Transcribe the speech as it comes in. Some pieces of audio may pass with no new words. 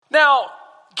Now,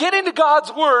 getting to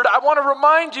God's Word, I want to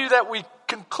remind you that we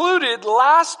concluded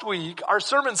last week our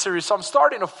sermon series. So I'm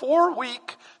starting a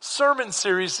 4-week sermon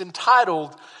series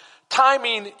entitled,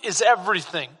 Timing is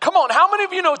Everything. Come on, how many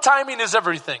of you know timing is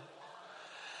everything?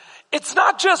 It's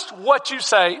not just what you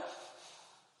say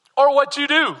or what you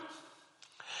do.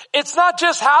 It's not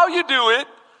just how you do it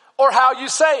or how you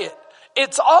say it.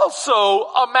 It's also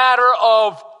a matter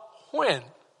of when.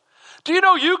 Do you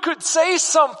know you could say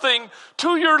something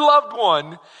to your loved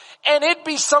one and it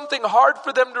be something hard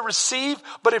for them to receive,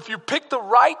 but if you pick the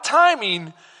right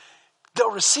timing,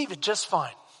 they'll receive it just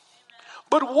fine.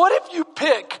 But what if you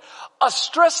pick a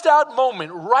stressed out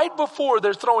moment right before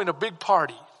they're throwing a big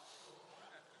party?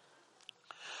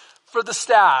 For the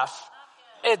staff,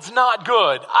 it's not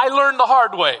good. I learned the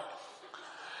hard way.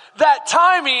 That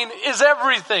timing is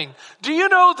everything. Do you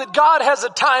know that God has a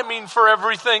timing for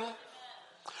everything?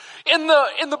 In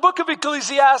the book of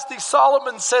Ecclesiastes,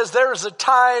 Solomon says there is a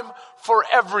time for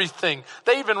everything.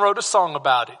 They even wrote a song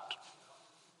about it.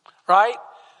 Right?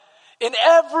 In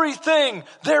everything,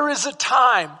 there is a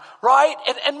time, right?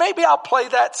 And maybe I'll play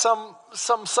that some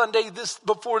Sunday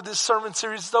before this sermon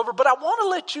series is over, but I want to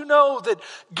let you know that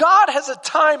God has a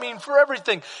timing for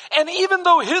everything. And even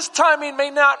though his timing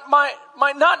might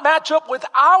not match up with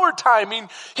our timing,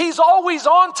 he's always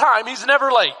on time. He's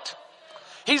never late.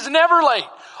 He's never late.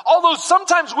 Although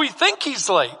sometimes we think he's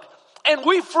late and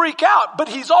we freak out, but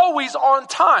he's always on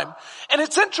time. And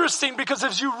it's interesting because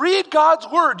as you read God's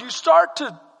word, you start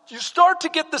to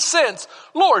get the sense,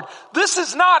 Lord, this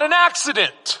is not an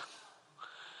accident.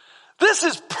 This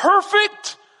is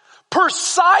perfect,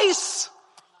 precise.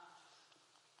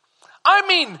 I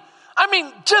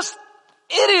mean, just,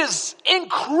 it is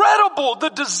incredible, the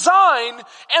design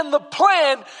and the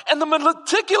plan and the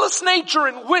meticulous nature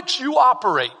in which you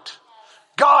operate.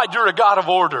 God, you're a God of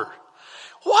order.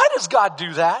 Why does God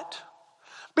do that?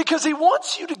 Because he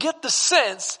wants you to get the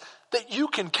sense that you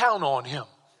can count on him.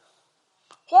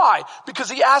 Why?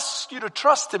 Because he asks you to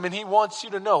trust him and he wants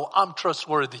you to know I'm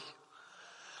trustworthy.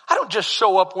 I don't just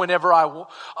show up whenever I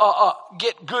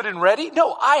get good and ready.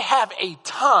 No, I have a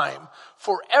time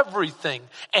for everything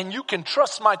and you can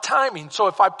trust my timing. So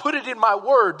if I put it in my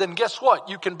word, then guess what?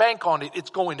 You can bank on it.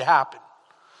 It's going to happen.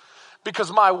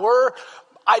 Because my word,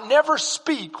 I never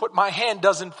speak what my hand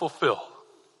doesn't fulfill.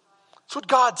 That's what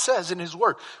God says in his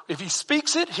word. If he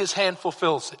speaks it, his hand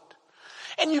fulfills it.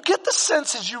 And you get the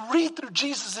sense as you read through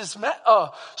Jesus'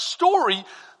 story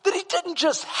that it didn't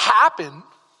just happen.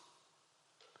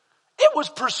 It was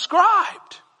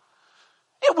prescribed.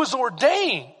 It was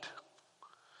ordained.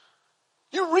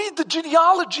 You read the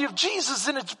genealogy of Jesus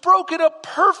and it's broken up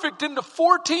perfect into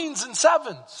 14s and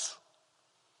 7s.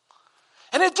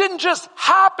 And it didn't just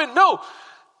happen. No,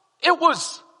 it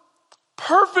was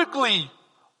perfectly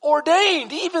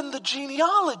ordained. Even the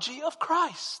genealogy of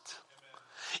Christ.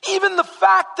 Even the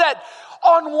fact that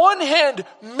on one hand,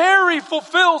 Mary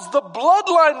fulfills the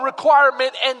bloodline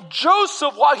requirement and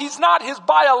Joseph, while he's not his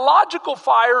biological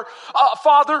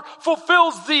father,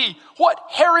 fulfills the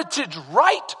heritage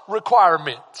right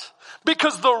requirement.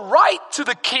 Because the right to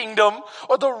the kingdom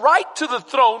or the right to the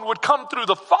throne would come through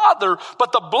the father,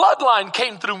 but the bloodline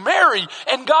came through Mary.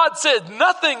 And God said,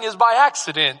 nothing is by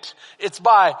accident. It's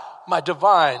by my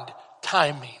divine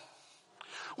timing.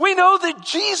 We know that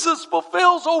Jesus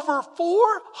fulfills over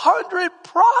 400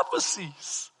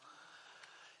 prophecies.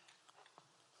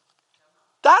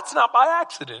 That's not by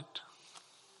accident.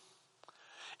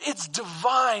 It's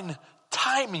divine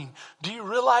timing. Do you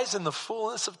realize in the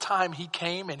fullness of time he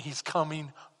came and he's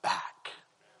coming back?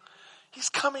 He's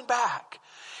coming back.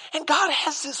 And God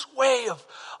has this way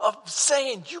of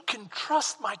saying, you can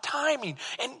trust my timing.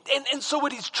 And so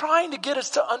what he's trying to get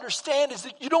us to understand is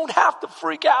that you don't have to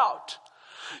freak out.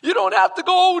 You don't have to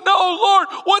go, oh no, Lord,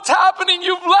 what's happening?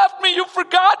 You've left me. You've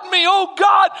forgotten me. Oh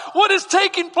God, what is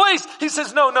taking place? He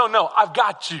says, no, I've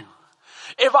got you.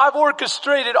 If I've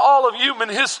orchestrated all of human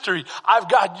history, I've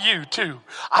got you too.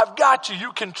 I've got you.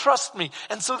 You can trust me.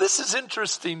 And so this is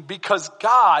interesting because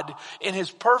God, in his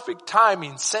perfect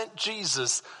timing, sent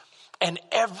Jesus. And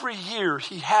every year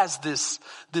he has this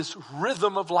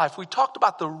rhythm of life. We talked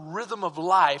about the rhythm of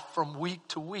life from week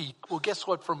to week. Well, guess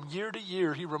what? From year to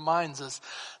year, he reminds us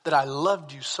that I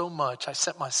loved you so much. I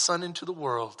sent my son into the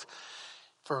world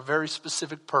for a very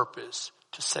specific purpose,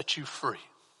 to set you free.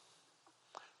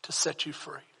 To set you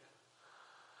free.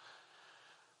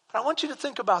 But I want you to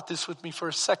think about this with me for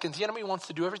a second. The enemy wants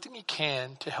to do everything he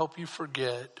can to help you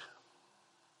forget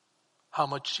how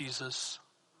much Jesus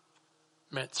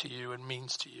meant to you and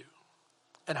means to you,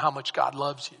 and how much God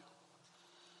loves you.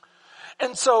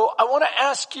 And so I want to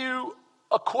ask you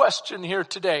a question here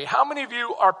today. How many of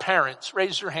you are parents?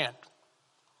 Raise your hand.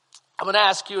 I'm going to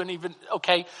ask you,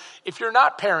 okay, if you're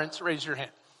not parents, raise your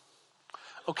hand.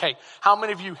 Okay, how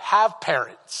many of you have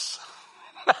parents?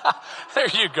 There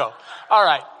you go. All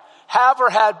right, have or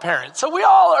had parents. So we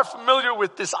all are familiar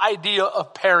with this idea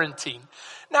of parenting.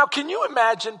 Now, can you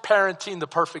imagine parenting the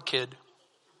perfect kid?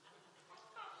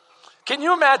 Can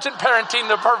you imagine parenting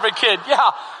the perfect kid?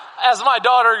 Yeah, as my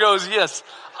daughter goes, yes.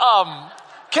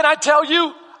 Can I tell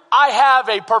you, I have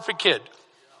a perfect kid.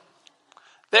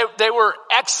 They were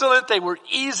excellent. They were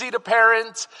easy to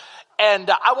parent. And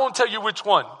I won't tell you which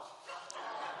one.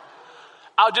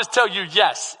 I'll just tell you,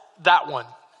 yes, that one.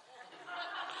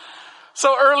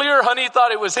 So earlier, Honey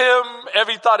thought it was him.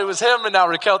 Evie thought it was him. And now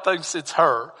Raquel thinks it's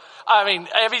her.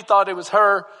 Evie thought it was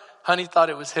her. Honey thought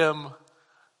it was him.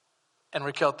 And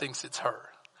Raquel thinks it's her.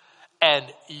 And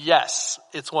yes,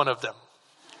 it's one of them.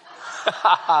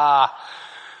 I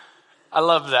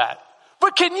love that.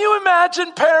 But can you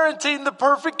imagine parenting the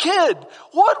perfect kid?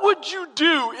 What would you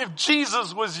do if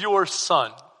Jesus was your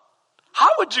son? How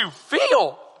would you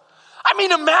feel?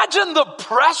 Imagine the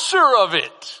pressure of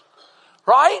it,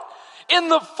 right? In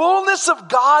the fullness of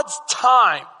God's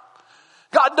time.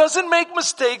 God doesn't make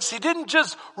mistakes. He didn't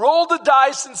just roll the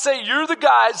dice and say, you're the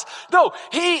guys. No,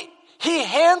 He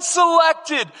hand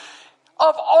selected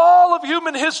of all of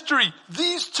human history,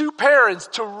 these two parents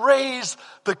to raise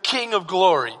the King of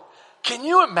Glory. Can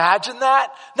you imagine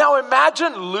that? Now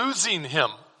imagine losing him.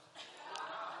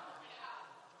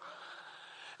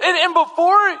 And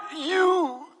before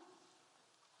you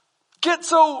get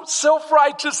so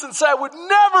self-righteous and say, I would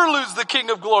never lose the King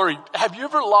of Glory. Have you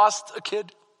ever lost a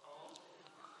kid?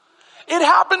 It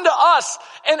happened to us.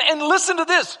 And listen to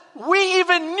this. We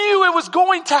even knew it was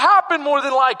going to happen more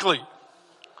than likely.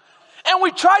 And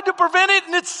we tried to prevent it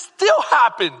and it still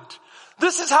happened.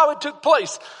 This is how it took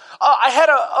place. I had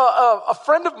a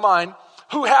friend of mine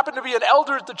who happened to be an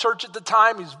elder at the church at the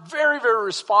time. He's very, very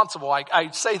responsible. I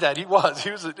say that he was.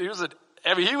 He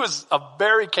was a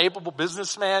very capable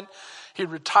businessman. He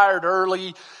retired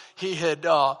early. He was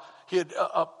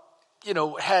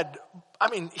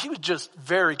just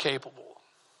very capable.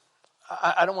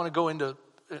 I don't want to go into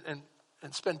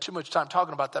and spend too much time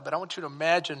talking about that, but I want you to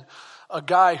imagine a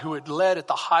guy who had led at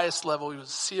the highest level. He was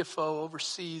a CFO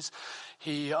overseas.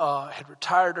 He had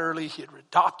retired early. He had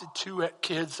adopted 2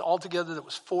 kids. Altogether, there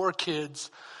was 4 kids.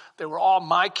 They were all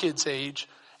my kids' age.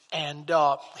 And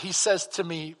he says to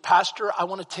me, Pastor, I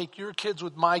want to take your kids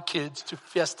with my kids to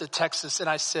Fiesta, Texas. And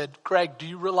I said, Greg, do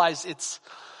you realize it's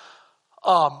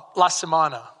La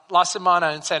Semana? La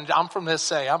Semana in San Antonio. I'm from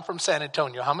SA. I'm from San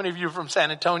Antonio. How many of you are from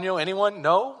San Antonio? Anyone?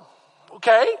 No?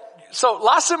 Okay. So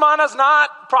La Semana is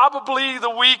not probably the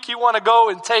week you want to go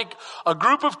and take a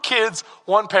group of kids,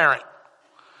 one parent.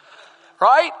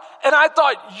 Right? And I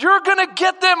thought, you're going to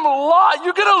get them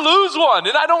you're going to lose one.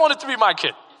 And I don't want it to be my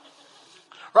kid.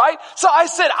 Right? So I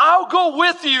said, I'll go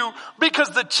with you because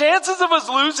the chances of us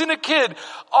losing a kid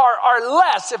are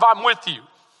less if I'm with you.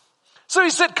 So he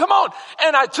said, come on.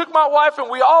 And I took my wife and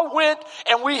we all went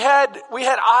and we had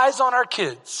eyes on our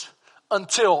kids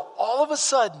until all of a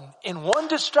sudden in one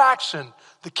distraction,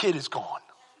 the kid is gone.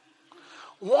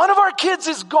 One of our kids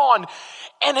is gone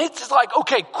and it's like,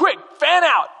 okay, quick, fan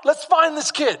out. Let's find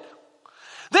this kid.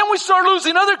 Then we start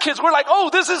losing other kids. We're like, oh,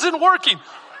 this isn't working.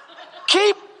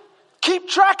 Keep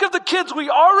track of the kids we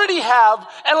already have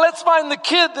and let's find the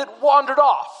kid that wandered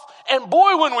off. And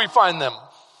boy, when we find them.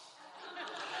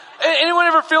 Anyone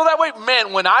ever feel that way?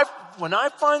 Man, when I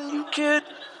find you, kid.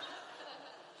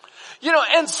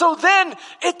 And so then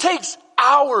it takes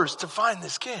hours to find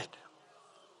this kid.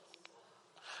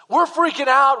 We're freaking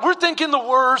out. We're thinking the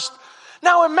worst.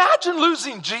 Now imagine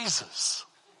losing Jesus.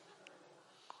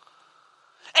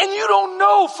 And you don't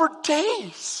know for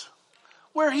days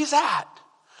where he's at.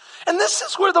 And this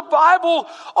is where the Bible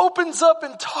opens up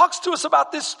and talks to us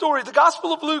about this story. The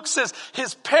Gospel of Luke says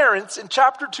his parents, in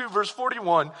chapter 2, verse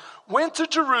 41, went to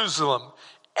Jerusalem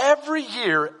every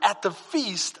year at the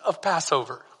feast of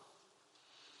Passover.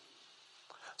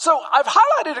 So I've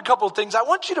highlighted a couple of things. I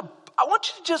want you to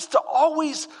just to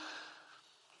always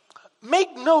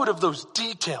make note of those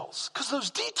details, because those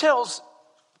details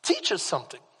teach us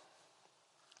something.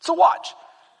 So watch.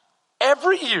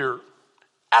 Every year,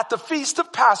 at the feast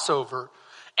of Passover,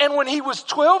 and when he was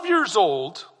 12 years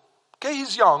old, okay,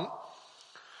 he's young,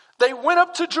 they went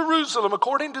up to Jerusalem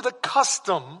according to the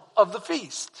custom of the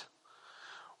feast.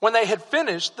 When they had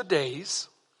finished the days,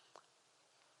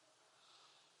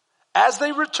 as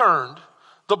they returned,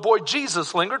 the boy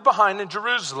Jesus lingered behind in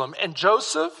Jerusalem, and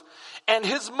Joseph and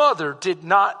his mother did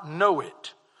not know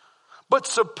it. But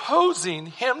supposing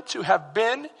him to have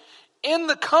been in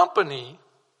the company,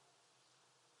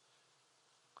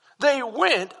 they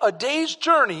went a day's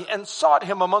journey and sought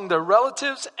him among their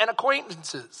relatives and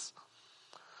acquaintances.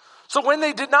 So when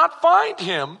they did not find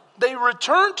him, they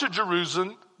returned to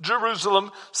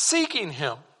Jerusalem seeking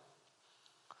him.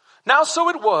 Now so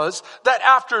it was that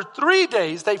after 3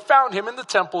 days they found him in the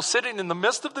temple, sitting in the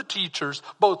midst of the teachers,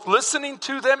 both listening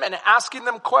to them and asking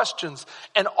them questions.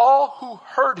 And all who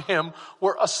heard him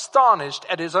were astonished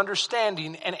at his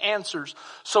understanding and answers.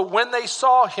 So when they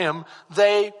saw him,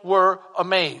 they were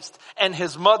amazed. And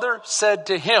his mother said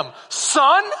to him,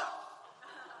 "Son,"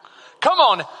 come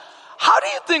on, how do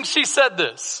you think she said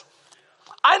this?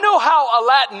 I know how a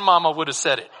Latin mama would have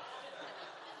said it.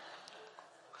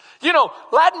 You know,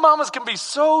 Latin mamas can be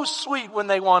so sweet when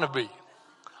they want to be.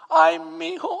 Ay,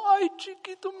 mijo, ay,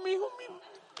 chiquito, mijo, mi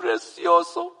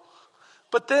precioso.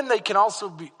 But then they can also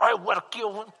be, ay,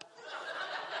 huerquillo.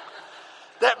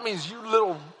 That means, you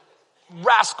little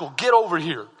rascal, get over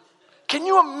here. Can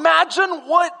you imagine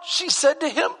what she said to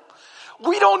him?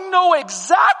 We don't know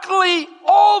exactly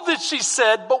all that she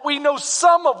said, but we know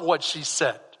some of what she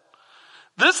said.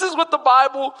 This is what the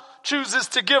Bible chooses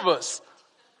to give us.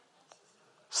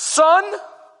 "Son,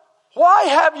 why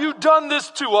have you done this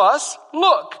to us?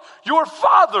 Look, your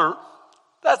father,"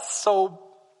 that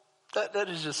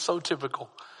is just so typical.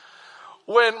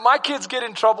 When my kids get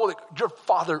in trouble, "Your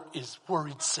father is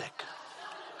worried sick.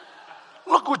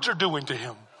 Look what you're doing to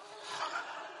him.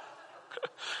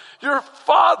 Your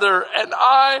father and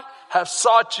I have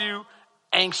sought you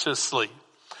anxiously."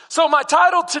 So my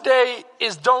title today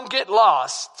is "Don't Get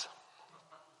Lost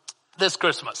This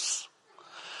Christmas."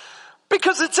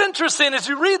 Because it's interesting, as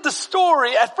you read the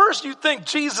story, at first you think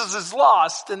Jesus is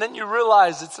lost, and then you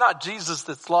realize it's not Jesus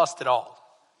that's lost at all.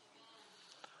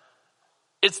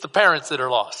 It's the parents that are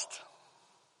lost.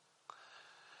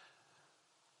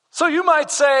 So you might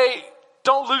say,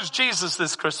 don't lose Jesus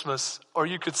this Christmas, or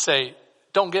you could say,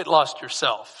 don't get lost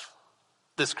yourself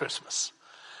this Christmas.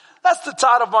 That's the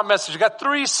title of my message. I got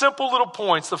 3 simple little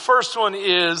points. The first one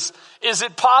is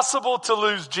it possible to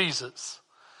lose Jesus?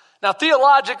 Now,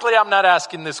 theologically, I'm not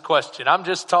asking this question. I'm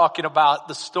just talking about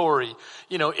the story.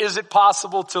 You know, is it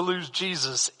possible to lose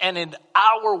Jesus? And in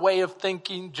our way of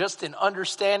thinking, just in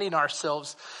understanding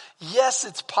ourselves, yes,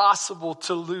 it's possible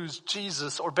to lose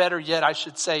Jesus. Or better yet, I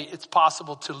should say, it's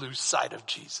possible to lose sight of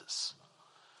Jesus.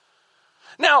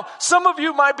 Now, some of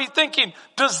you might be thinking,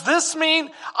 does this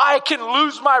mean I can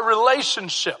lose my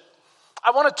relationship? I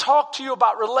want to talk to you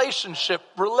about relationship.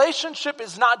 Relationship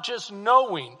is not just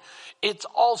knowing. It's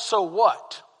also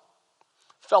what?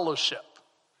 Fellowship.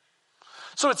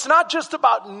 So it's not just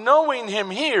about knowing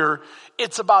him here,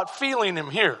 it's about feeling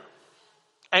him here.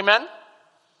 Amen?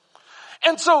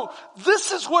 And so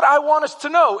this is what I want us to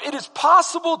know. It is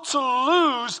possible to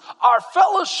lose our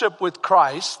fellowship with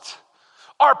Christ,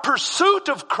 our pursuit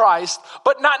of Christ,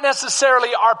 but not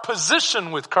necessarily our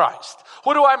position with Christ.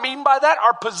 What do I mean by that?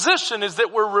 Our position is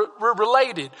that we're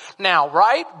related now,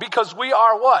 right? Because we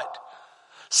are what?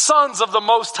 Sons of the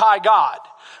Most High God.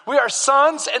 We are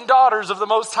sons and daughters of the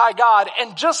Most High God.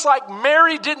 And just like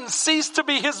Mary didn't cease to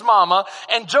be his mama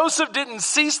and Joseph didn't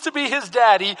cease to be his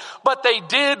daddy, but they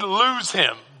did lose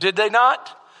him. Did they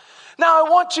not? Now I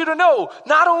want you to know,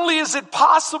 not only is it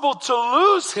possible to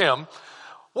lose him,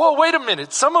 well, wait a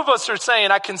minute. Some of us are saying,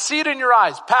 I can see it in your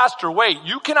eyes. Pastor, wait,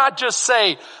 you cannot just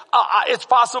say, it's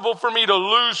possible for me to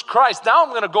lose Christ. Now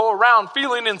I'm going to go around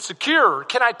feeling insecure.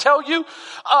 Can I tell you?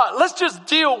 Let's just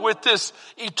deal with this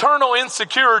eternal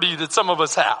insecurity that some of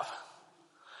us have.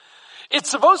 It's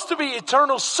supposed to be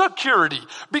eternal security,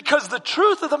 because the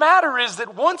truth of the matter is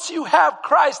that once you have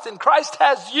Christ and Christ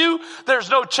has you, there's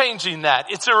no changing that.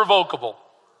 It's irrevocable.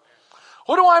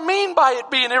 What do I mean by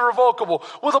it being irrevocable?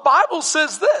 Well, the Bible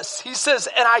says this. He says,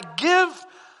 and I give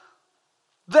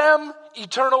them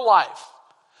eternal life.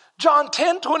 John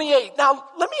 10:28. Now,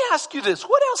 let me ask you this.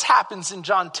 What else happens in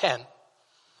John 10?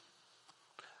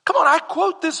 Come on, I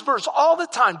quote this verse all the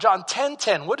time. John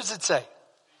 10:10. What does it say?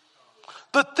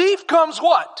 The thief comes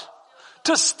what?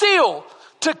 To steal,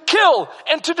 to kill,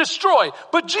 and to destroy.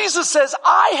 But Jesus says,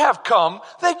 I have come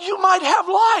that you might have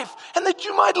life, and that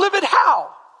you might live it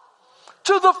how?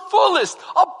 To the fullest,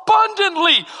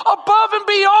 abundantly, above and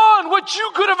beyond what you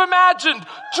could have imagined,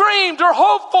 dreamed, or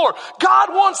hoped for.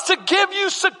 God wants to give you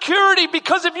security,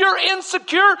 because if you're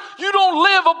insecure, you don't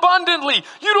live abundantly.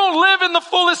 You don't live in the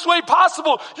fullest way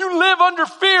possible. You live under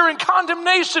fear and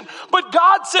condemnation. But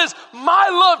God says, my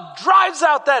love drives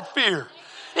out that fear.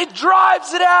 It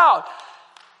drives it out.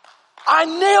 I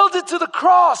nailed it to the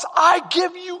cross. I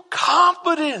give you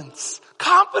confidence.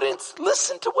 confidence,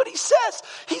 listen to what he says.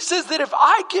 He says that if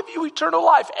I give you eternal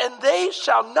life and they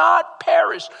shall not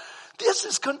perish. This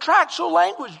is contractual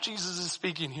language Jesus is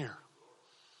speaking here.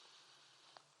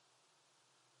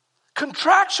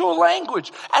 Contractual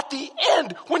language. At the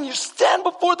end, when you stand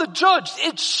before the judge,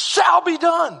 it shall be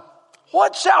done.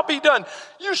 What shall be done?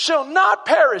 You shall not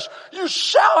perish. You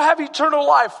shall have eternal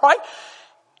life, right?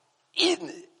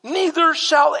 Neither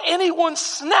shall anyone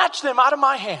snatch them out of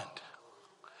my hand.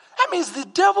 That means the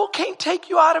devil can't take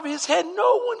you out of his hand.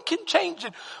 No one can change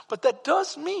it. But that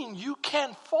does mean you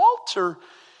can falter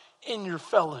in your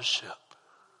fellowship.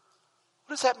 What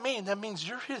does that mean? That means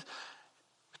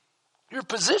your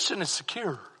position is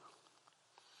secure.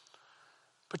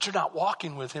 But you're not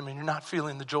walking with him and you're not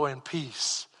feeling the joy and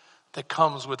peace that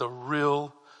comes with a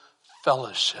real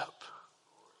fellowship.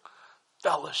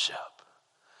 Fellowship.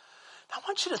 Now, I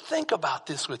want you to think about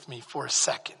this with me for a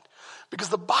second. Because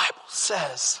the Bible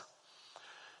says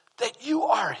that you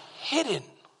are hidden.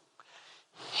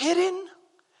 Hidden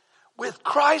with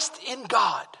Christ in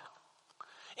God.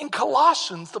 In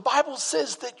Colossians, the Bible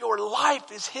says that your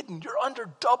life is hidden. You're under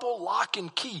double lock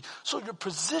and key. So your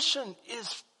position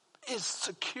is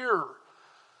secure.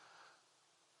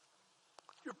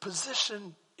 Your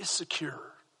position is secure.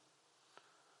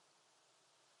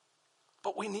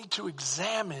 But we need to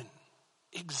examine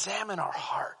our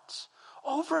hearts.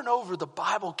 Over and over, the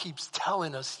Bible keeps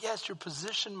telling us, yes, your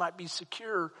position might be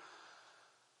secure,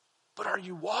 but are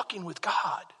you walking with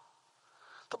God?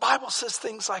 The Bible says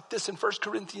things like this in 1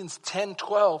 Corinthians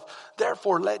 10:12.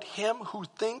 Therefore, let him who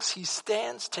thinks he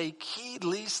stands take heed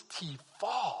lest he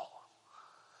fall.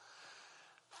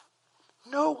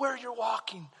 Know where you're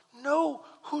walking. Know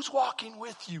who's walking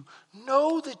with you.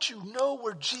 Know that you know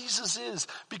where Jesus is,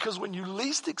 because when you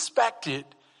least expect it,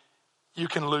 you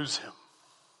can lose him.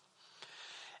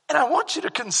 And I want you to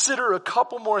consider a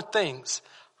couple more things.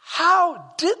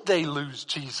 How did they lose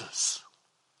Jesus?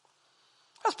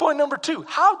 That's point number 2.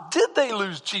 How did they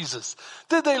lose Jesus?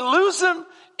 Did they lose him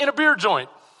in a beer joint?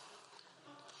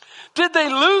 Did they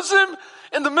lose him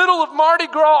in the middle of Mardi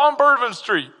Gras on Bourbon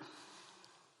Street?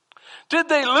 Did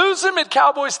they lose him at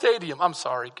Cowboy Stadium? I'm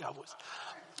sorry, Cowboys.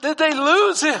 Did they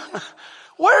lose him?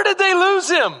 Where did they lose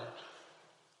him?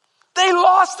 They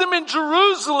lost him in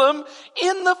Jerusalem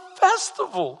in the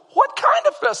festival. What kind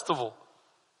of festival?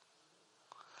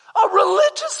 A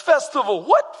religious festival.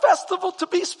 What festival, to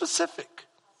be specific?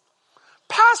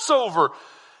 Passover.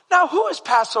 Now, who is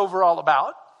Passover all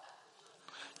about?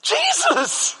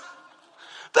 Jesus.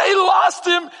 They lost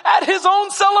him at his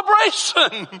own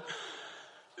celebration.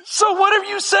 So what are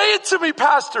you saying to me,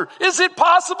 Pastor? Is it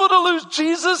possible to lose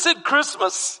Jesus at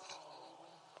Christmas?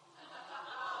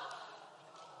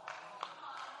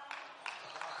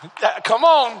 Come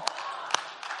on.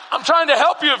 I'm trying to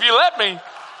help you if you let me.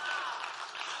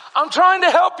 I'm trying to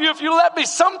help you if you let me.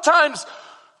 Sometimes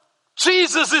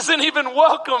Jesus isn't even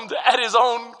welcomed at his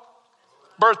own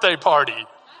birthday party.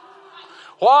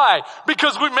 Why?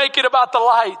 Because we make it about the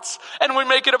lights, and we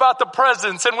make it about the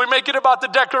presents, and we make it about the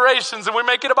decorations, and we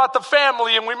make it about the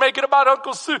family, and we make it about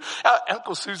Uncle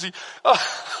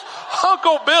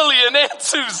Billy and Aunt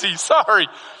Susie, sorry.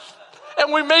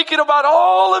 And we make it about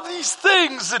all of these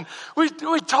things, and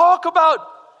we talk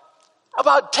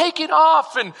about taking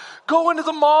off and going to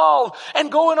the mall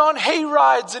and going on hay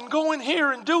rides and going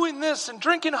here and doing this and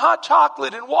drinking hot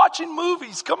chocolate and watching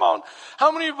movies. Come on.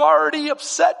 How many have already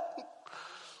upset,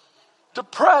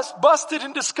 depressed, busted,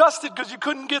 and disgusted because you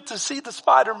couldn't get to see the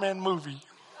Spider-Man movie?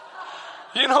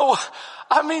 You know,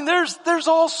 I mean, there's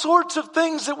all sorts of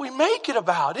things that we make it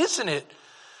about, isn't it?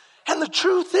 And the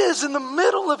truth is, in the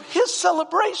middle of his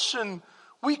celebration,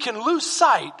 we can lose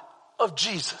sight of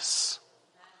Jesus.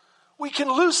 We can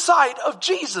lose sight of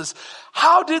Jesus.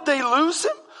 How did they lose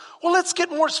him? Well, let's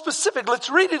get more specific. Let's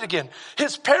read it again.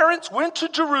 His parents went to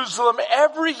Jerusalem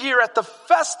every year at the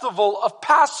festival of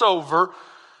Passover.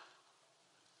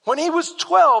 When he was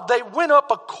 12, they went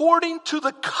up according to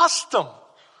the custom.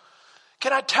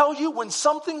 Can I tell you, when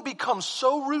something becomes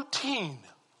so routine,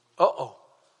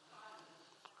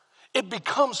 it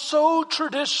becomes so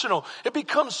traditional. It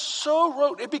becomes so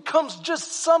rote. It becomes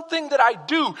just something that I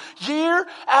do year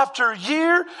after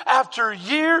year after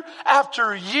year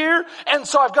after year. And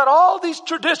so I've got all these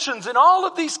traditions and all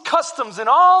of these customs and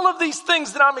all of these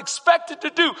things that I'm expected to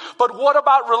do. But what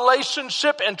about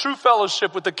relationship and true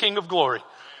fellowship with the King of Glory?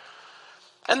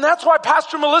 And that's why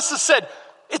Pastor Melissa said,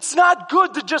 it's not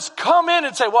good to just come in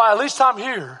and say, well, at least I'm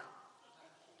here.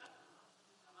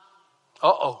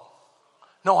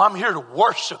 No, I'm here to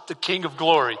worship the King of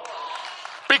Glory.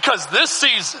 Because this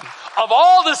season, of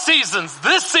all the seasons,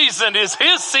 this season is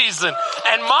his season.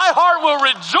 And my heart will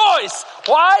rejoice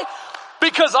Why?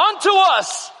 Because unto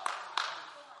us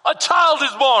a child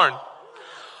is born.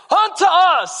 Unto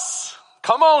us,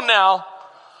 come on now,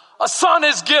 a son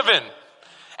is given,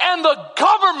 and the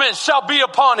government shall be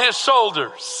upon his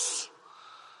shoulders.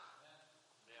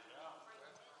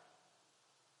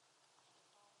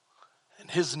 And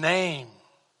his name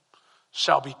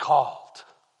shall be called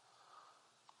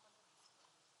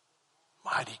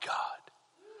Mighty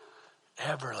God,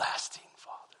 Everlasting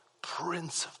Father,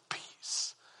 Prince of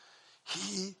Peace.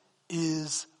 He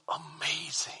is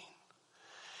amazing.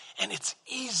 And it's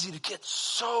easy to get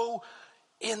so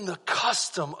in the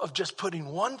custom of just putting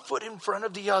one foot in front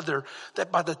of the other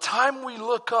that by the time we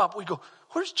look up, we go,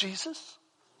 where's Jesus?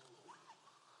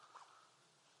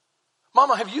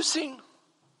 Mama, have you seen?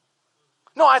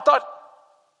 No, I thought.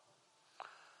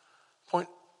 Point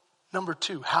number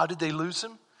 2, how did they lose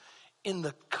him? In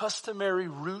the customary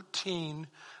routine,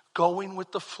 going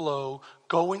with the flow,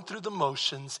 going through the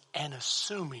motions, and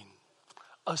assuming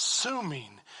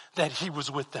that he was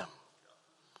with them.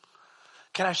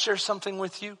 Can I share something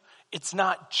with you? It's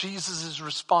not Jesus'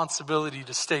 responsibility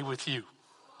to stay with you.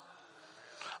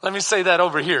 Let me say that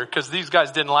over here because these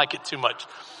guys didn't like it too much.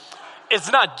 It's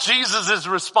not Jesus'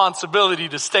 responsibility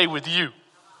to stay with you.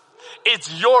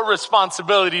 It's your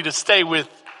responsibility to stay with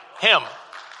him.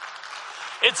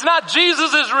 It's not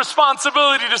Jesus'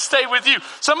 responsibility to stay with you.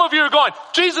 Some of you are going,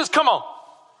 Jesus, come on.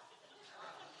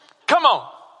 Come on.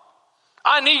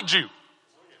 I need you.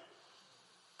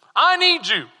 I need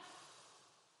you.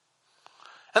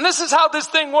 And this is how this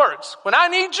thing works. When I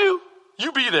need you,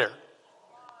 you be there.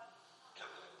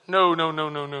 No.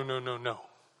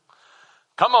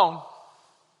 Come on.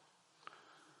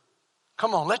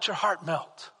 Come on, let your heart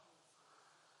melt.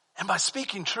 And by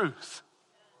speaking truth.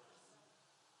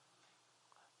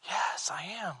 Yes, I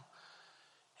am.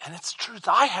 And it's truth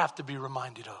I have to be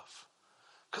reminded of.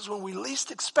 Because when we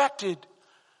least expect it,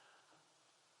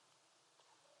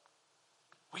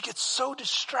 we get so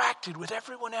distracted with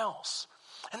everyone else.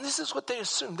 And this is what they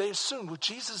assume. They assume, well,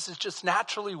 Jesus is just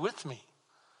naturally with me.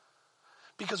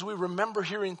 Because we remember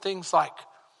hearing things like,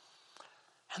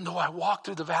 and though I walk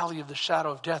through the valley of the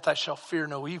shadow of death, I shall fear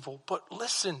no evil. But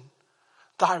listen,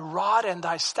 thy rod and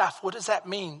thy staff, what does that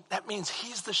mean? That means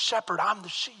he's the shepherd, I'm the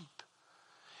sheep.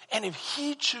 And if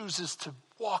he chooses to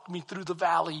walk me through the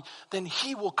valley, then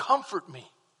he will comfort me.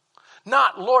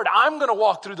 Not, Lord, I'm going to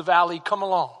walk through the valley, come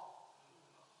along.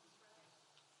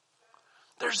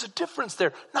 There's a difference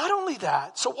there. Not only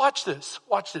that, so watch this.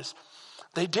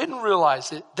 They didn't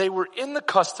realize it. They were in the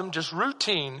custom, just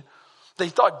routine. They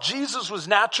thought Jesus was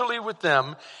naturally with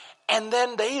them. And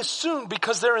then they assumed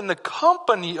because they're in the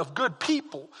company of good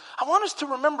people. I want us to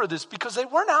remember this because they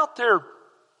weren't out there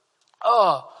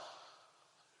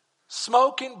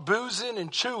smoking, boozing,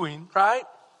 and chewing, right?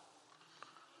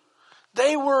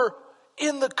 They were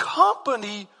in the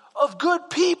company of good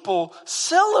people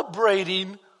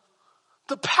celebrating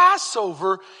the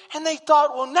Passover, and they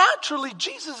thought, well, naturally,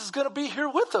 Jesus is going to be here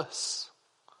with us.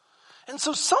 And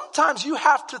so sometimes you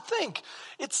have to think,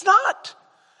 it's not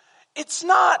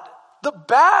the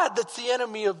bad that's the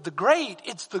enemy of the great,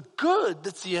 it's the good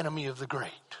that's the enemy of the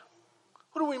great.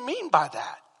 What do we mean by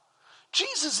that?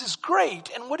 Jesus is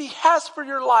great, and what he has for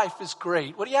your life is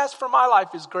great. What he has for my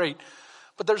life is great.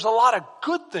 But there's a lot of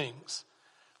good things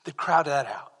that crowd that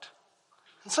out.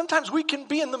 And sometimes we can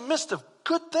be in the midst of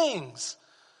good things,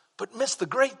 but miss the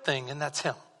great thing, and that's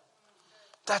him.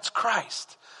 That's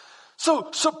Christ. So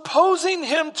supposing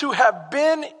him to have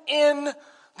been in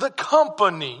the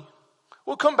company,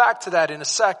 we'll come back to that in a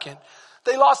second.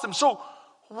 They lost him. So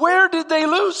where did they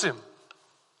lose him?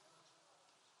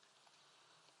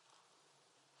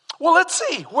 Well, let's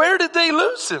see. Where did they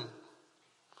lose him?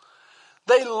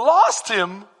 They lost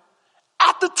him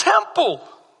at the temple.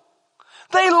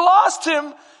 They lost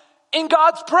him in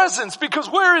God's presence because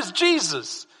where is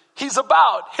Jesus? He's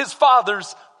about his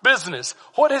Father's business.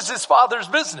 What is his Father's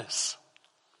business?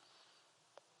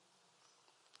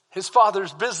 His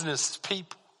Father's business is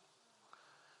people.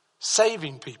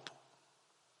 Saving people.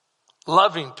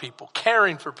 Loving people.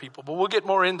 Caring for people. But we'll get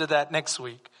more into that next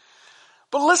week.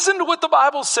 But listen to what the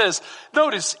Bible says.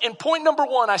 Notice, in point number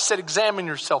 1, I said examine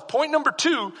yourself. Point number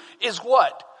 2 is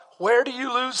what? Where do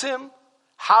you lose him?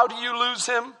 How do you lose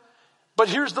him? But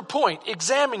here's the point.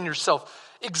 Examine yourself.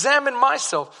 Examine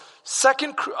myself.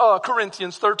 2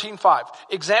 Corinthians 13:5.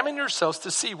 Examine yourselves to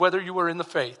see whether you are in the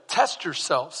faith. Test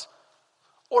yourselves.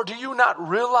 Or do you not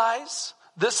realize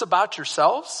this about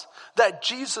yourselves? That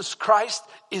Jesus Christ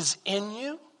is in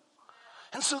you?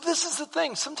 And so this is the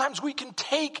thing. Sometimes we can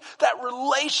take that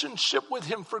relationship with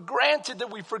him for granted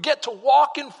that we forget to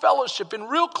walk in fellowship, in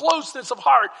real closeness of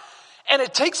heart. And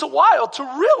it takes a while to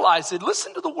realize it.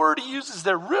 Listen to the word he uses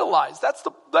there, realize. That's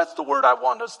the word I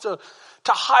want us to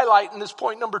highlight in this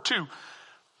point number 2.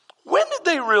 When did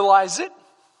they realize it?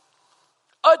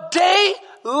 A day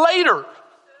later.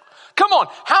 Come on,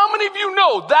 how many of you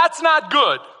know that's not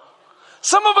good?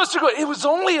 Some of us are going, it was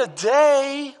only a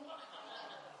day.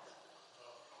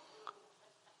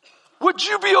 Would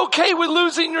you be okay with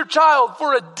losing your child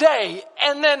for a day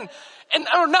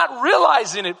or not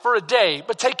realizing it for a day,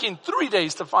 but taking 3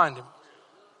 days to find him?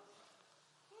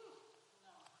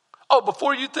 Oh,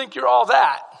 before you think you're all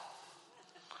that,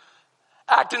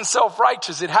 acting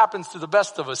self-righteous, it happens to the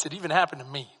best of us. It even happened to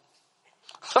me.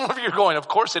 Some of you are going, of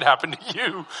course it happened to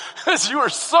you, because you are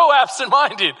so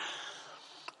absent-minded.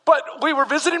 But we were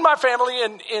visiting my family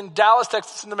in Dallas,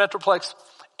 Texas, in the Metroplex,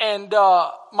 and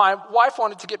my wife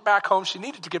wanted to get back home. She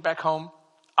needed to get back home.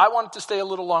 I wanted to stay a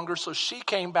little longer, so she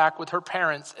came back with her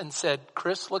parents and said,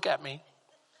 Chris, look at me.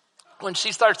 When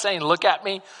she starts saying, look at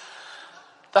me,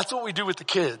 that's what we do with the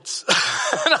kids.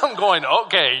 And I'm going,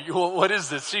 okay, what is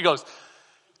this? She goes,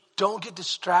 don't get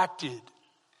distracted.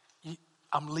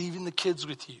 I'm leaving the kids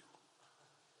with you.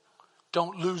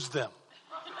 Don't lose them.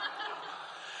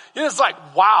 It's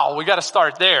like, wow, we got to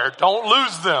start there. Don't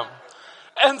lose them.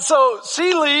 And so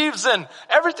she leaves and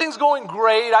everything's going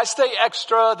great. I stay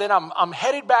extra. Then I'm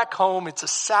headed back home. It's a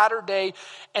Saturday.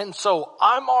 And so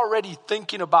I'm already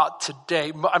thinking about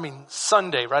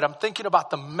Sunday, right? I'm thinking about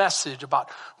the message, about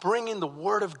bringing the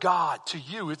word of God to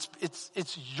you. It's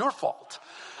your fault.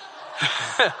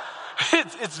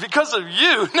 It's because of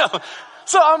you. No.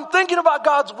 So I'm thinking about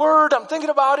God's word. I'm thinking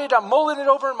about it. I'm mulling it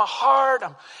over in my heart.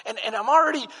 And I'm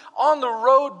already on the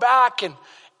road back.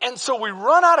 And so we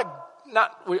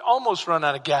almost run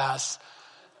out of gas,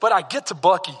 but I get to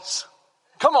Buc-ee's.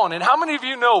 Come on. And how many of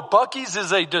you know Buc-ee's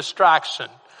is a distraction?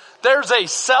 There's a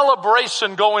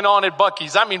celebration going on at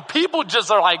Buc-ee's. I mean, people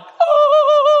just are like,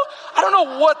 oh, I don't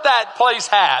know what that place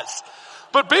has,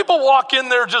 but people walk in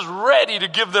there just ready to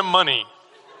give them money.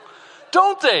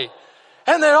 Don't they?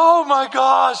 And then, oh my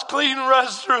gosh, clean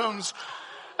restrooms.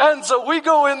 And so we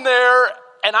go in there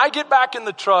and I get back in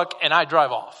the truck and I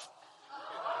drive off.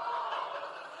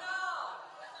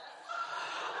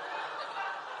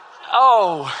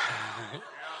 Oh,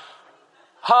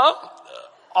 huh?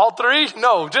 All three?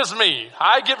 No, just me.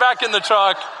 I get back in the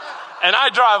truck and I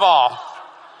drive off.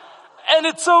 And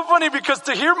it's so funny because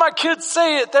to hear my kids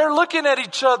say it, they're looking at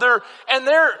each other and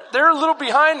they're a little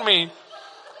behind me.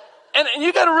 And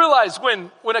you got to realize when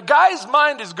a guy's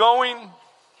mind is going,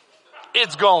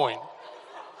 it's going.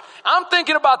 I'm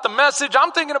thinking about the message.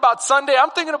 I'm thinking about Sunday. I'm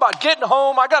thinking about getting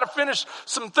home. I got to finish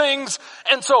some things.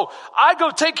 And so I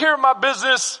go take care of my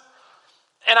business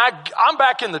and I'm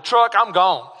back in the truck. I'm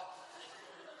gone.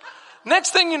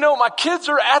 Next thing you know, my kids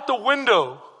are at the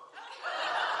window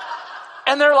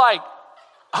and they're like,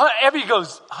 Evie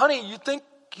goes, honey, you think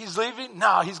he's leaving?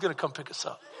 No, he's going to come pick us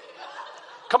up.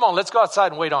 Come on, let's go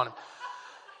outside and wait on him.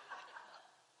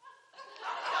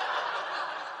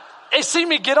 They see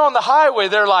me get on the highway.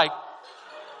 They're like,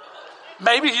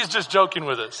 maybe he's just joking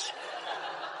with us.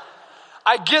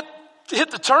 I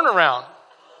hit the turnaround.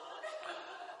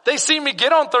 They see me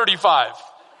get on 35.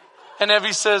 And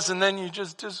Evie says, and then you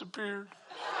just disappeared.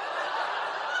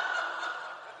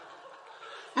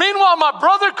 Meanwhile, my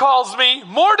brother calls me,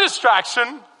 more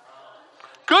distraction,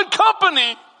 good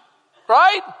company,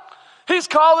 right? He's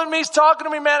calling me, he's talking to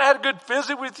me, man, I had a good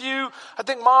visit with you. I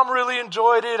think mom really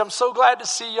enjoyed it. I'm so glad to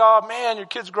see y'all. Man, your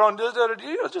kid's grown.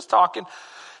 Just talking.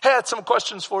 Had some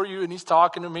questions for you, and he's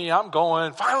talking to me. I'm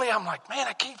going. Finally, I'm like, man,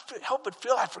 I can't help but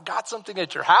feel I forgot something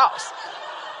at your house.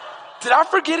 Did I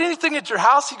forget anything at your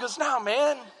house? He goes, no,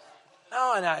 man.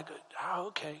 No, and I go, oh,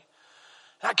 okay.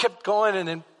 And I kept going, and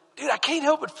then, dude, I can't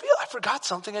help but feel I forgot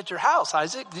something at your house,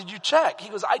 Isaac. Did you check? He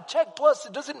goes, I checked, plus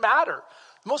it doesn't matter.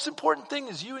 The most important thing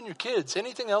is you and your kids.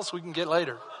 Anything else we can get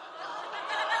later.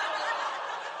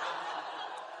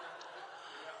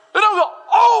 And I go,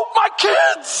 oh, my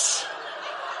kids.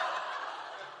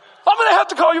 I'm going to have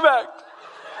to call you back.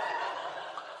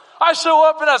 I show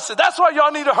up and I said, that's why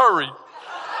y'all need to hurry.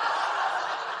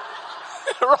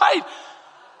 Right?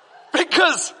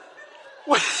 Because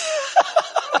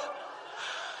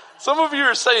some of you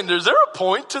are saying, is there a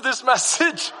point to this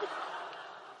message?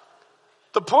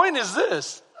 The point is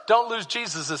this: don't lose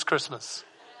Jesus this Christmas.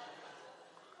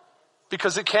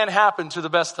 Because it can happen to the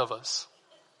best of us.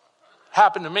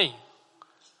 Happened to me.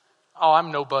 Oh,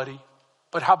 I'm nobody.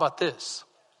 But how about this?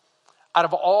 Out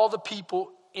of all the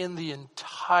people in the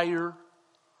entire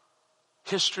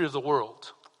history of the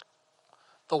world,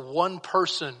 the one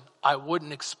person I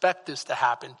wouldn't expect this to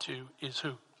happen to is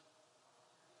who?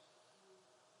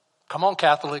 Come on,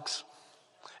 Catholics.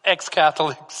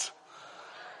 Ex-Catholics.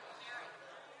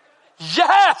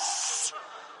 Yes!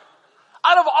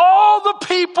 Out of all the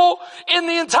people in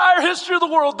the entire history of the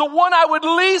world, the one I would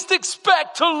least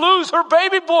expect to lose her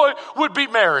baby boy would be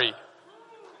Mary.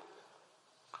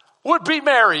 Would be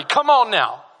Mary. Come on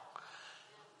now.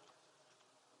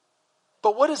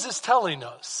 But what is this telling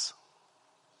us?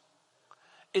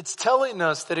 It's telling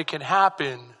us that it can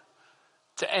happen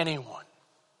to anyone.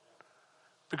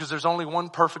 Because there's only one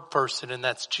perfect person, and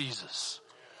that's Jesus.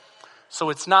 So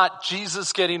it's not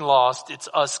Jesus getting lost, it's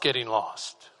us getting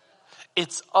lost.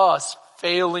 It's us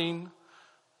failing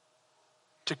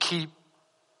to keep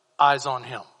eyes on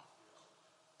him.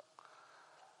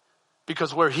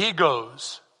 Because where he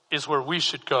goes is where we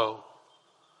should go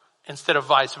instead of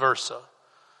vice versa.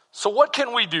 So what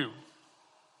can we do?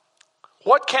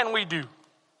 What can we do?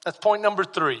 That's point number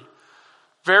 3.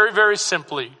 Very, very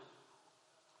simply,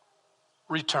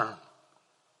 return.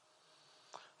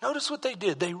 Notice what they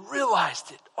did. They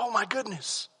realized it. Oh my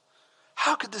goodness.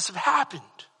 How could this have happened?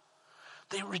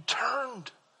 They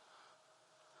returned.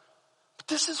 But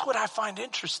this is what I find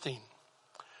interesting.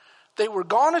 They were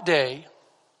gone a day.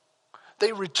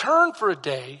 They returned for a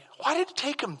day. Why did it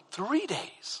take them 3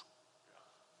 days?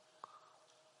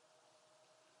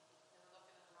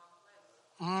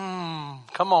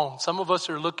 Come on. Some of us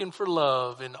are looking for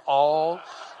love in all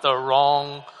the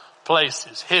wrong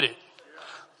places. Hit it.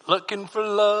 Looking for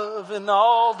love in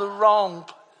all the wrong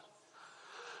places.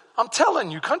 I'm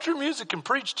telling you, country music can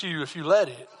preach to you if you let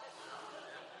it.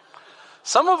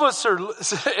 Some of us are,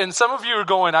 and some of you are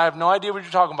going, I have no idea what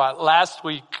you're talking about. Last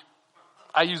week,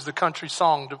 I used the country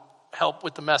song to help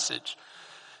with the message.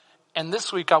 And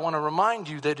this week, I want to remind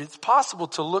you that it's possible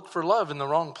to look for love in the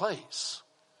wrong place.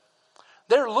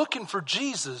 They're looking for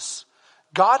Jesus.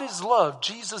 God is love.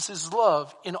 Jesus is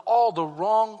love in all the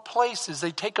wrong places.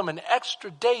 They take them an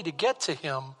extra day to get to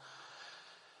him.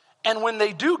 And when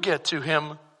they do get to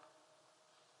him,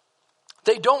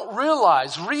 they don't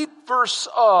realize. Read verse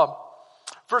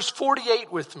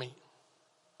 48 with me.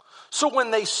 So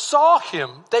when they saw him,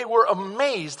 they were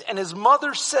amazed. And his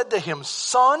mother said to him,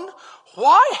 Son,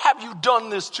 why have you done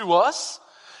this to us?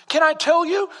 Can I tell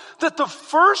you that the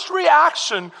first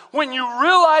reaction when you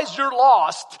realize you're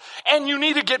lost and you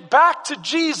need to get back to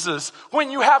Jesus,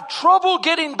 when you have trouble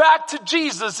getting back to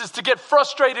Jesus, is to get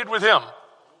frustrated with him?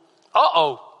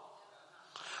 Uh-oh.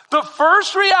 The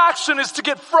first reaction is to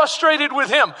get frustrated with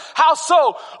him. How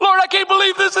so? Lord, I can't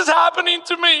believe this is happening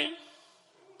to me.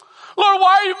 Lord,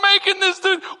 why are you making this?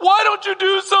 Why don't you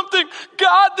do something?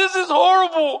 God, this is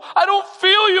horrible. I don't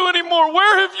feel you anymore.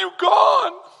 Where have you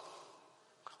gone?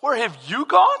 Where have you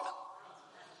gone?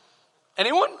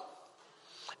 Anyone?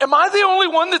 Am I the only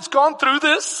one that's gone through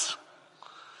this?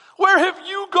 Where have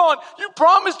you gone? You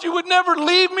promised you would never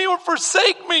leave me or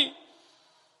forsake me.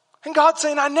 And God's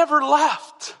saying, I never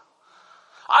left.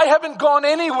 I haven't gone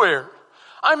anywhere.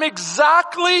 I'm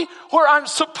exactly where I'm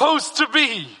supposed to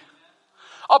be.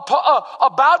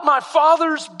 About my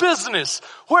Father's business.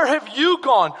 Where have you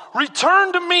gone?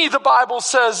 Return to me, the Bible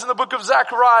says in the book of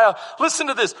Zechariah. Listen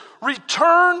to this.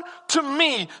 Return to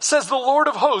me, says the Lord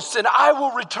of hosts, and I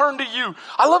will return to you.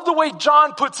 I love the way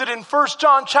John puts it in 1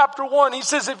 John chapter 1. He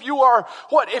says, if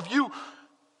you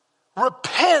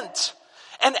repent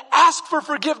and ask for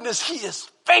forgiveness, he is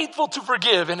faithful to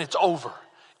forgive, and it's over.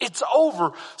 It's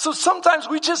over. So sometimes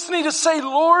we just need to say,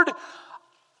 Lord,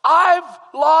 I've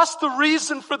lost the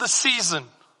reason for the season.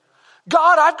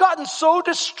 God, I've gotten so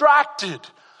distracted.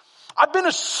 I've been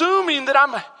assuming that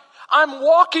I'm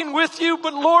walking with you,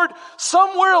 but Lord,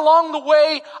 somewhere along the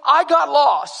way, I got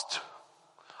lost.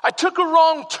 I took a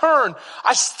wrong turn.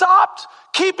 I stopped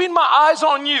keeping my eyes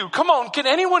on you. Come on, can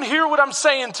anyone hear what I'm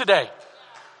saying today?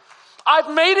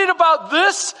 I've made it about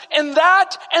this and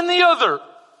that and the other.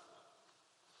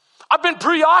 I've been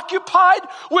preoccupied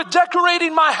with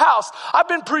decorating my house. I've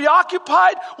been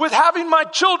preoccupied with having my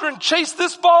children chase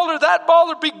this ball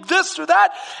or be this or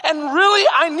that. And really,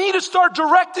 I need to start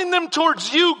directing them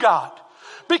towards you, God.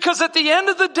 Because at the end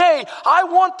of the day, I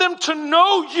want them to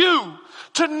know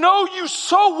you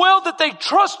so well that they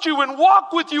trust you and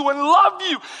walk with you and love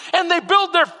you. And they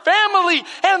build their family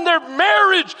and their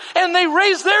marriage and they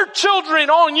raise their children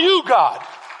on you, God.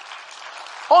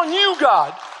 On you,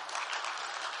 God.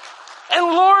 And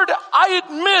Lord, I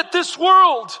admit this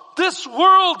world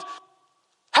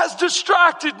has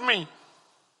distracted me.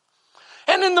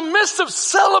 And in the midst of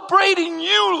celebrating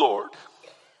you, Lord,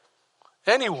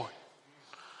 anyone,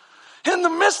 in the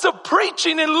midst of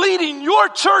preaching and leading your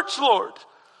church, Lord,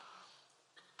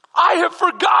 I have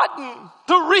forgotten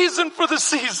the reason for the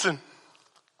season.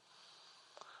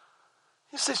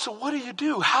 You say, so what do you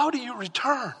do? How do you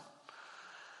return?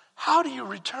 How do you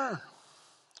return?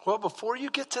 Well, before you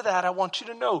get to that, I want you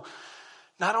to know,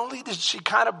 not only did she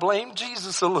kind of blame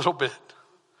Jesus a little bit,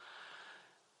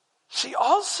 she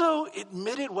also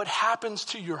admitted what happens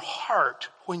to your heart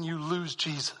when you lose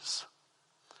Jesus.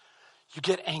 You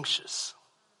get anxious.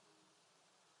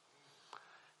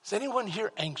 Is anyone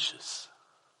here anxious?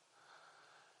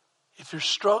 If you're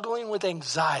struggling with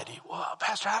anxiety, well,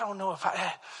 Pastor, I don't know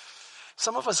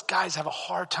some of us guys have a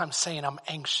hard time saying I'm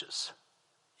anxious.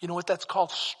 You know what that's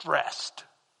called? Stressed.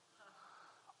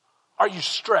 Are you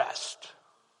stressed?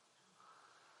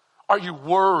 Are you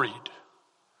worried?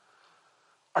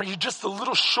 Are you just a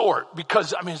little short?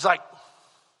 Because, it's like,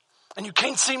 and you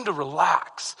can't seem to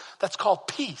relax. That's called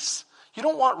peace. You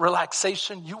don't want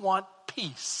relaxation, you want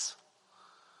peace.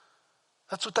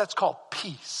 That's what that's called,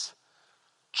 peace,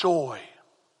 joy.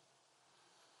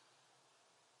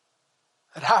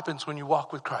 It happens when you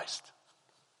walk with Christ.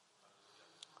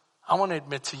 I want to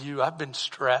admit to you, I've been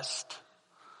stressed.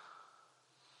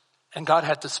 And God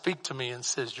had to speak to me and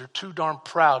says, you're too darn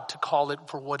proud to call it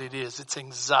for what it is. It's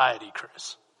anxiety,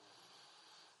 Chris.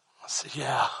 I said,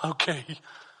 yeah, okay.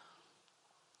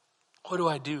 What do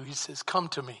I do? He says, come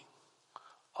to me.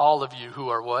 All of you who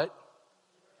are what?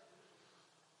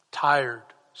 Tired,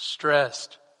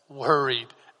 stressed, worried,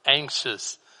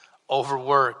 anxious,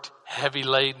 overworked, heavy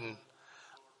laden.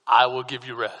 I will give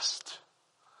you rest.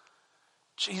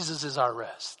 Jesus is our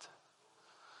rest.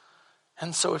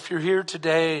 And so if you're here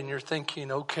today and you're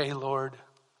thinking, okay, Lord,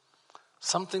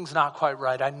 something's not quite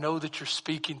right. I know that you're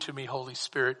speaking to me, Holy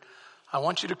Spirit. I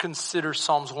want you to consider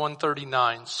Psalms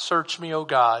 139. Search me, O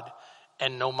God,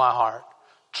 and know my heart.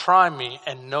 Try me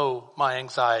and know my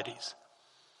anxieties.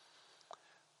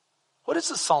 What is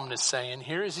the psalmist saying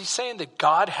here? Is he saying that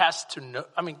God has to know?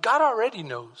 God already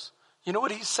knows. You know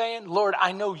what he's saying? Lord,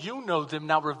 I know you know them.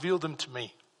 Now reveal them to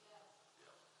me.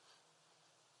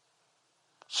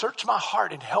 Search my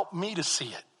heart and help me to see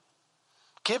it.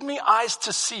 Give me eyes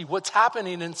to see what's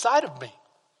happening inside of me.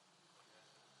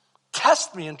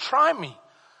 Test me and try me.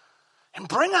 And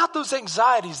bring out those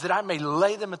anxieties that I may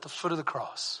lay them at the foot of the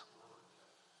cross.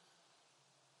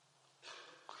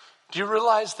 Do you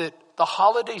realize that the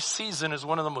holiday season is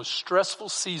one of the most stressful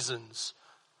seasons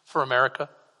for America?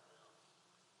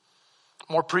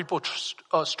 More people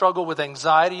struggle with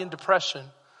anxiety and depression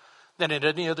than at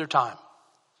any other time.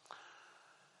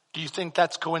 Do you think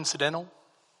that's coincidental?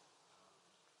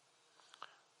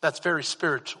 That's very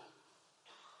spiritual.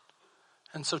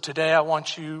 And so today I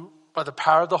want you, by the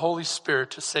power of the Holy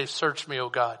Spirit, to say, search me, O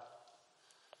God.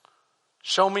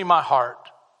 Show me my heart.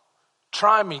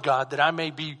 Try me, God, that I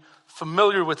may be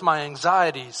familiar with my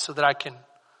anxieties so that I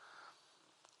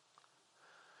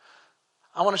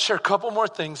want to share a couple more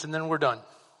things and then we're done.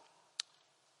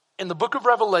 In the book of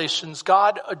Revelations,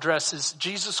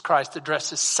 Jesus Christ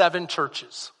addresses 7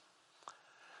 churches.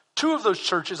 2 of those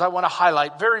churches I want to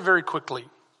highlight very, very quickly.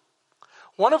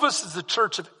 One of us is the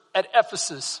church at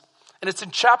Ephesus, and it's in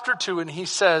chapter 2, and he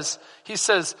says,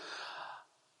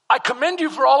 I commend you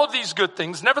for all of these good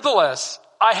things. Nevertheless,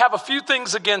 I have a few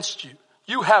things against you.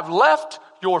 You have left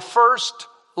your first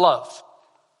love.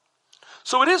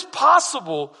 So it is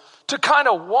possible to kind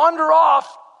of wander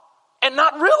off and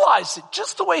not realize it,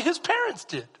 just the way his parents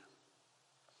did.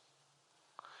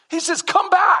 He says, come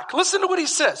back. Listen to what he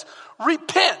says.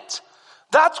 Repent.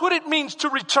 That's what it means to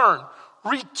return.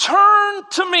 Return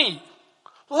to me.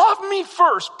 Love me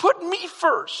first. Put me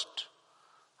first.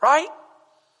 Right?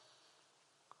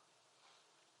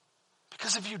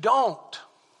 Because if you don't,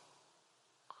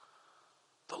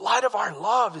 the light of our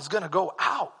love is going to go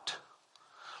out.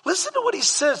 Listen to what he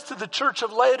says to the church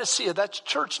of Laodicea. That's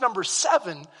church number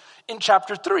 7 in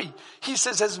chapter 3. He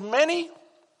says, as many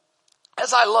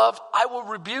as I love, I will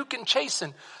rebuke and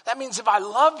chasten. That means if I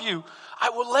love you, I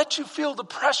will let you feel the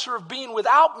pressure of being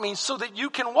without me so that you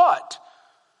can what?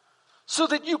 So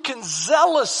that you can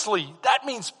zealously, that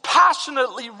means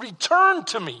passionately, return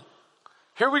to me.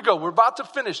 Here we go. We're about to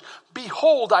finish.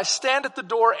 Behold, I stand at the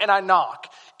door and I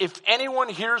knock. If anyone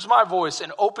hears my voice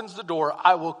and opens the door,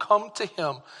 I will come to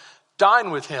him,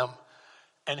 dine with him,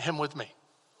 and him with me.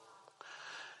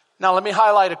 Now let me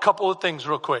highlight a couple of things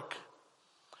real quick.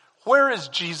 Where is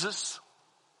Jesus?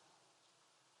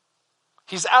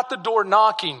 He's at the door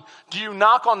knocking. Do you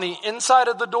knock on the inside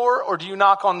of the door or do you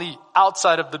knock on the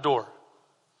outside of the door?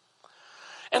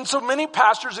 And so many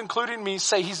pastors, including me,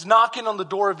 say he's knocking on the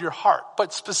door of your heart.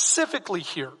 But specifically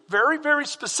here, very, very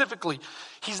specifically,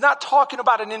 he's not talking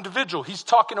about an individual. He's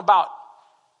talking about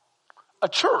a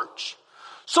church.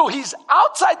 So he's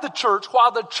outside the church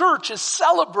while the church is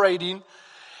celebrating.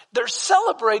 They're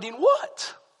celebrating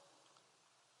what?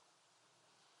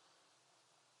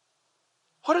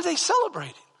 What are they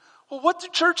celebrating? Well, what do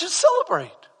churches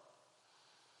celebrate?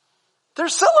 They're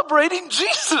celebrating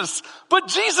Jesus. But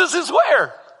Jesus is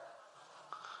where?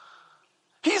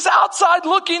 He's outside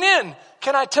looking in.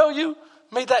 Can I tell you,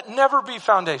 may that never be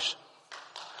foundation.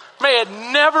 May it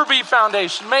never be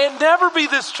foundation. May it never be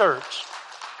this church.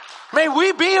 May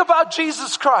we be about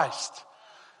Jesus Christ.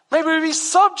 May we be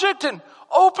subject and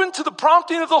open to the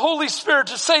prompting of the Holy Spirit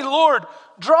to say, Lord,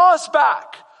 draw us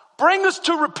back. Bring us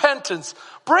to repentance.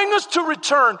 Bring us to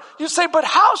return. You say, but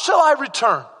how shall I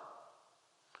return?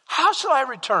 How shall I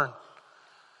return?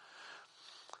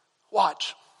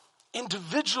 Watch.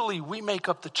 Individually, we make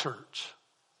up the church.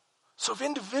 So if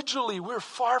individually we're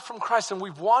far from Christ and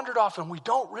we've wandered off and we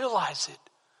don't realize it,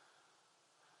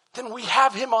 then we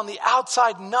have him on the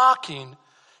outside knocking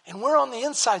and we're on the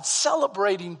inside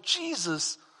celebrating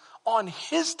Jesus on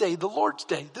his day, the Lord's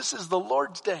day. This is the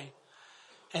Lord's day.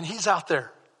 And he's out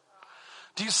there.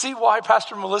 Do you see why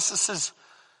Pastor Melissa says,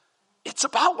 it's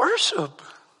about worship.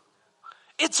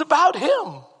 It's about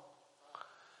him.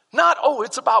 Not,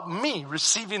 it's about me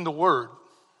receiving the word.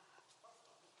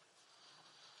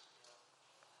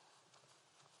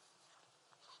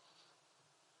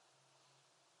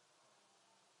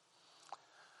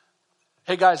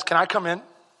 Hey guys, can I come in?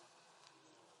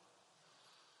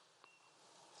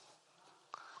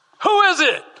 Who is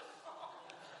it?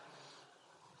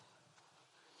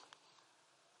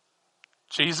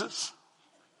 Jesus?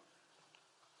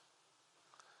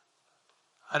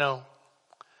 I know.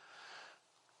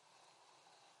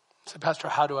 Say, Pastor,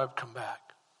 how do I come back?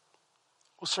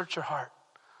 Well, search your heart.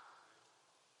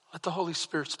 Let the Holy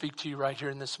Spirit speak to you right here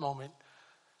in this moment.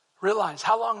 Realize,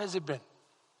 how long has it been?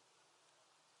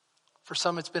 For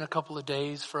some, it's been a couple of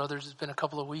days. For others, it's been a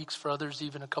couple of weeks. For others,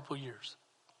 even a couple of years.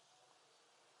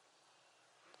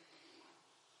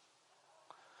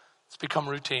 It's become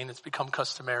routine. It's become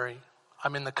customary.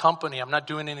 I'm in the company. I'm not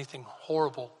doing anything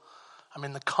horrible. I'm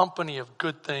in the company of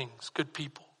good things, good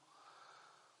people.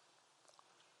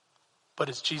 But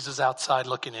it's Jesus outside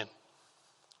looking in.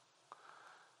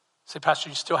 Say, Pastor,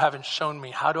 you still haven't shown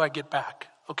me. How do I get back?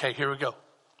 Okay, here we go.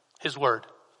 His word.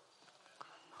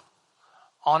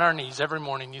 On our knees every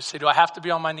morning. You say, do I have to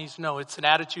be on my knees? No, it's an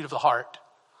attitude of the heart.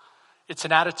 It's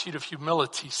an attitude of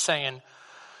humility saying,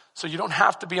 so you don't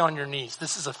have to be on your knees.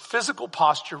 This is a physical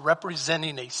posture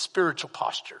representing a spiritual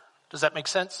posture. Does that make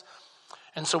sense?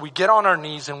 And so we get on our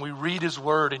knees and we read his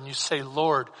word and you say,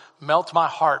 Lord, melt my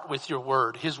heart with your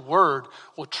word. His word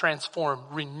will transform,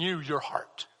 renew your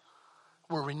heart.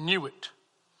 Will renew it.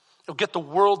 It'll get the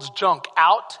world's junk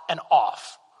out and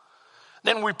off.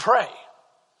 Then we pray.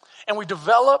 And we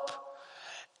develop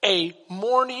a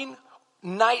morning,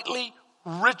 nightly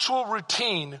ritual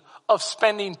routine of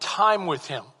spending time with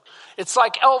him. It's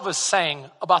like Elvis sang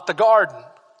about the garden.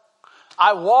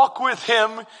 I walk with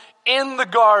him in the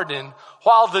garden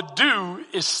while the dew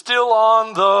is still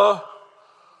on the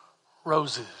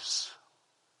roses.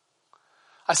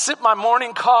 I sip my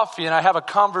morning coffee and I have a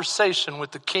conversation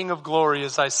with the King of Glory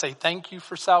as I say, thank you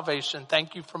for salvation.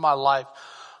 Thank you for my life.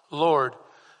 Lord,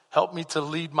 help me to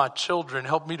lead my children.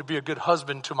 Help me to be a good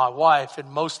husband to my wife.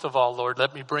 And most of all, Lord,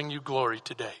 let me bring you glory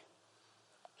today.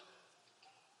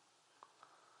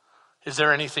 Is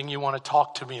there anything you want to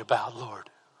talk to me about, Lord?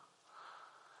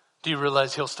 Do you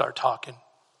realize he'll start talking?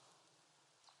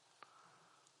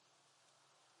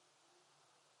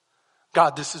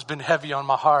 God, this has been heavy on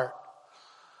my heart.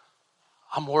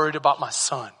 I'm worried about my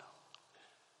son.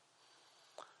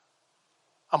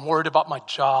 I'm worried about my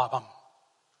job. I'm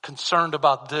concerned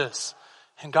about this.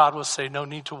 And God will say, no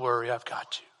need to worry. I've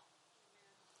got you.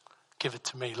 Give it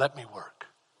to me. Let me work.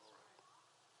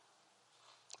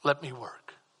 Let me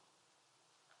work.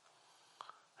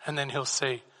 And then he'll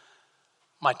say,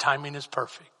 my timing is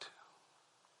perfect.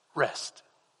 Rest.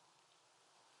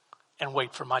 And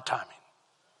wait for my timing.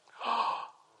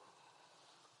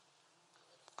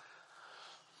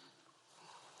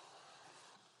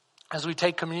 As we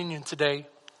take communion today,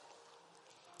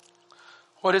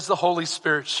 what is the Holy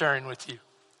Spirit sharing with you?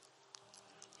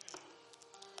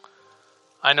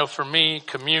 I know for me,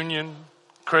 communion,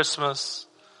 Christmas,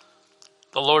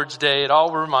 the Lord's Day, it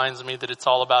all reminds me that it's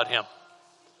all about him.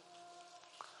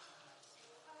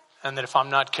 And that if I'm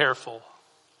not careful,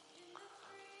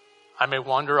 I may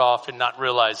wander off and not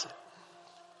realize it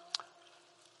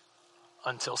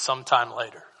until sometime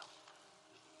later.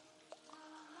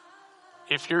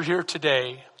 If you're here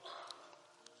today,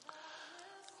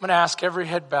 I'm going to ask every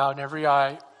head bowed and every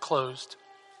eye closed.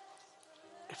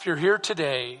 If you're here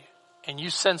today and you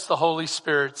sense the Holy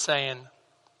Spirit saying,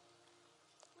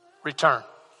 return.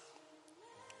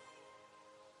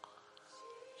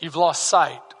 You've lost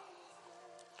sight.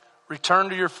 return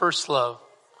to your first love,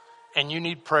 and you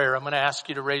need prayer, I'm going to ask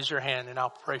you to raise your hand and I'll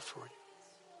pray for you.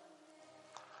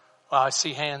 Well, I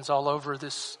see hands all over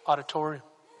this auditorium.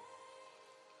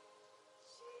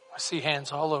 I see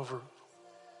hands all over.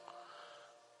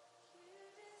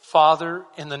 Father,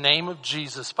 in the name of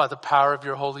Jesus, by the power of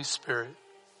your Holy Spirit,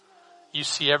 you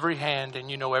see every hand and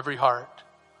you know every heart.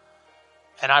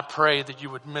 And I pray that you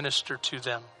would minister to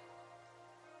them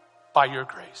by your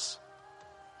grace.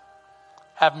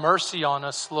 Have mercy on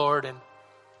us, Lord, and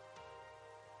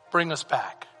bring us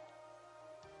back.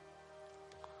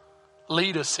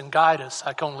 Lead us and guide us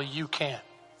like only you can.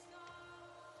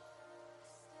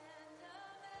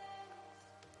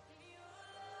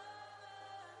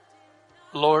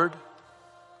 Lord,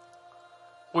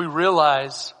 we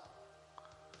realize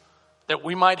that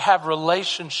we might have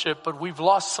relationship, but we've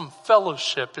lost some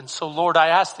fellowship. And so, Lord, I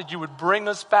ask that you would bring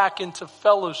us back into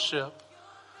fellowship.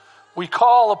 We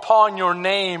call upon your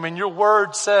name, and your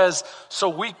word says, so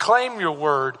we claim your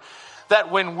word,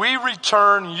 that when we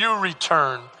return, you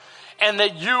return. And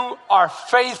that you are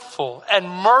faithful and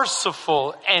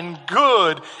merciful and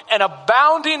good and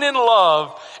abounding in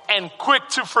love and quick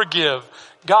to forgive.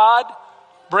 God,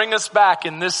 bring us back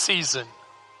in this season,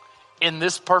 in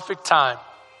this perfect time.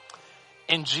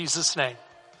 In Jesus' name,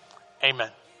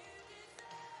 amen.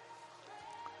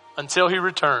 Until he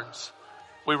returns,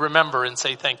 we remember and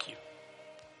say thank you.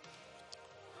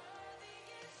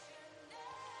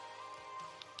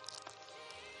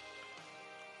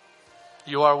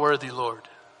 You are worthy, Lord.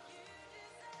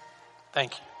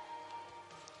 Thank you.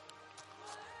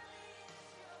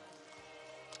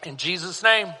 In Jesus'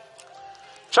 name.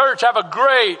 Church, have a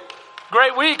great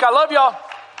week. I love y'all.